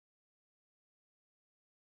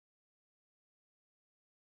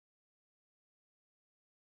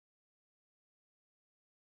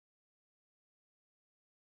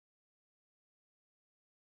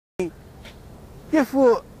if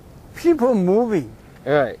people moving,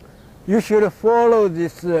 Right. you should follow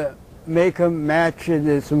this, make a match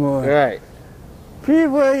this move. Right.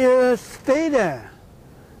 People stay there.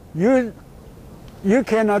 You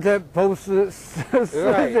cannot both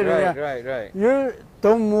Right. You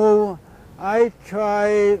don't move. I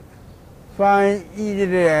try find easy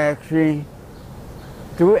reaction.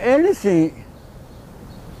 Do anything.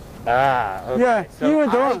 Ah, okay. Yeah, so you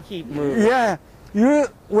I don't keep moving. Yeah,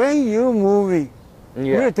 when you moving,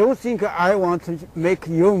 Yeah. you don't think I want to make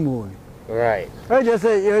you move. Right. I just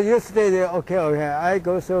say you stay there. Okay. I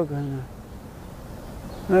go so.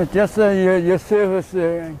 Just your service.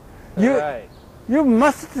 Right. You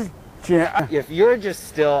must change. If you're just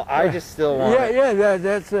still, I just still want it. Yeah.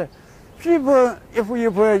 That's people. If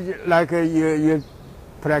you put like you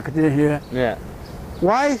practice here. Yeah.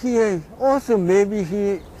 Why he also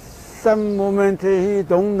maybe some moment he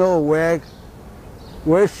don't know where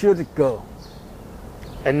should go.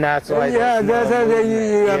 And that's why. Yeah, that's how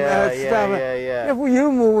you stop. Yeah. If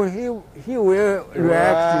you move, he will react.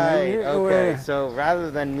 Right. Okay. So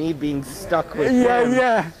rather than me being stuck with him.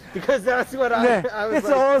 Yeah. Because that's what I was It's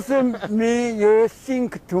like. also me. You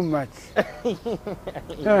think too much.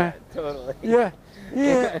 Yeah, totally. Yeah.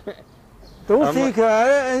 Don't think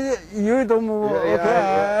you don't move.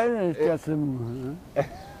 I just move.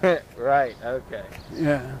 Right. Okay.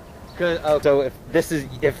 Yeah. So if the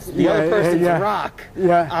other person's rock,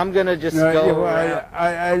 I'm gonna just go.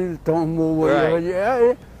 I don't move.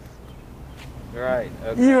 Right. Right.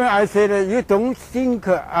 Okay. Even I said you don't think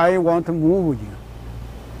I want to move you.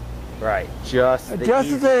 Right. Just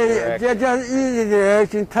easy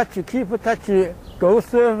reaction. Touch. Keep touch. Go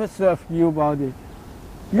surface of your body.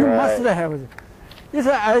 You must have it. Yes,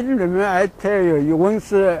 I remember. I tell you,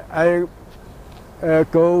 once I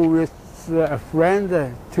go with a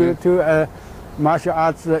friend to a martial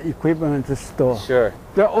arts equipment store. Sure.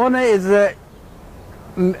 The owner is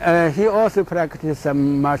he also practices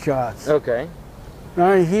some martial arts. Okay.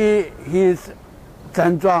 He's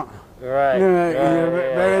站桩. Right.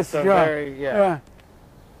 Very strong.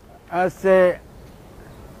 I say,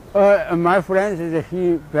 my friend says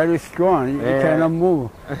he very strong. He cannot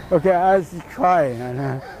move. Okay, I try.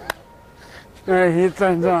 He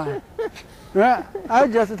站桩. I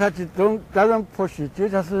just touch it, doesn't push it. You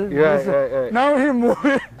just now he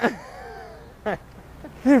moving.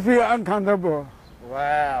 He feel uncomfortable.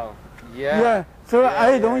 Wow. Yeah. So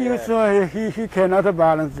I don't use he cannot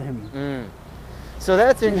balance him. So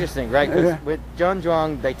that's interesting, right? Because with John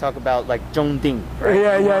Zhuang, they talk about like Zhongding, right?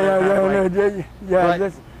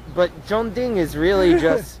 Yeah. But Zhongding is really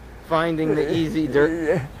just finding the easy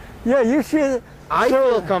dirt. Yeah, you should. I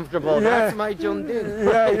feel comfortable. That's my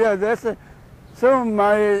Zhongding. Yeah. That's. So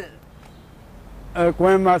my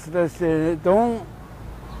grandmaster said, don't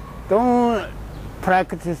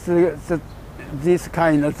practice this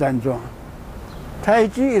kind of 站桩.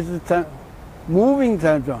 Taiji is moving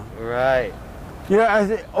站桩. Right. Yeah,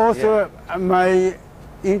 I also my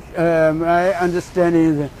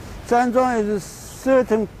understanding is 站桩 is a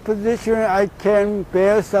certain position I can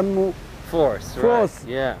bear some force. Right.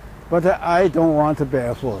 Yeah. But I don't want to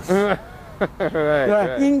bear force.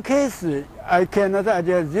 right. In case I cannot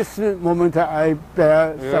adjust this moment, I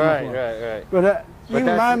bear some force. Right. But in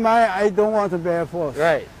my mind, I don't want to bear force.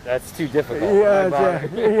 Right. That's too difficult.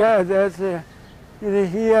 That's here.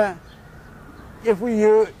 If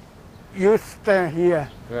you stand here.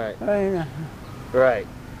 Right. Right.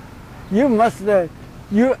 You must. I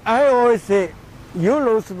always say, you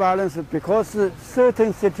lose balance because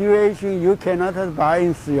certain situation you cannot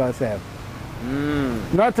balance yourself.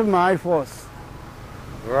 Not my force.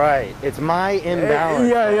 Right. It's my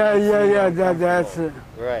imbalance. That's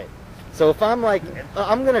right. So if I'm like,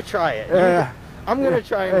 I'm gonna try it. I'm gonna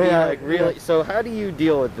try and be like really. So how do you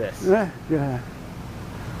deal with this?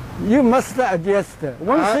 You must adjust.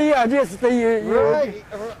 Once you adjust, right.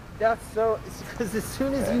 That's so. Because as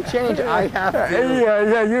soon as you change, I have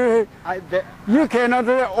to. You cannot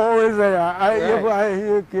always. If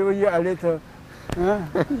I give you a little.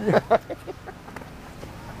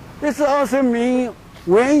 This also means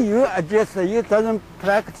when you adjust, you doesn't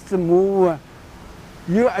practice move.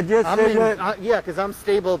 You adjust. Because I'm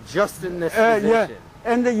stable just in this position.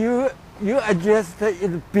 And you adjust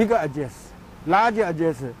is bigger adjust, larger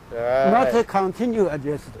adjust, not a continue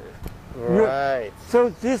adjust. Right. So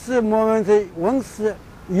this moment, once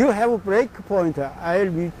you have a break point, I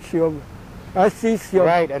reach your, I see your.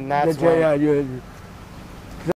 Right, and that's when.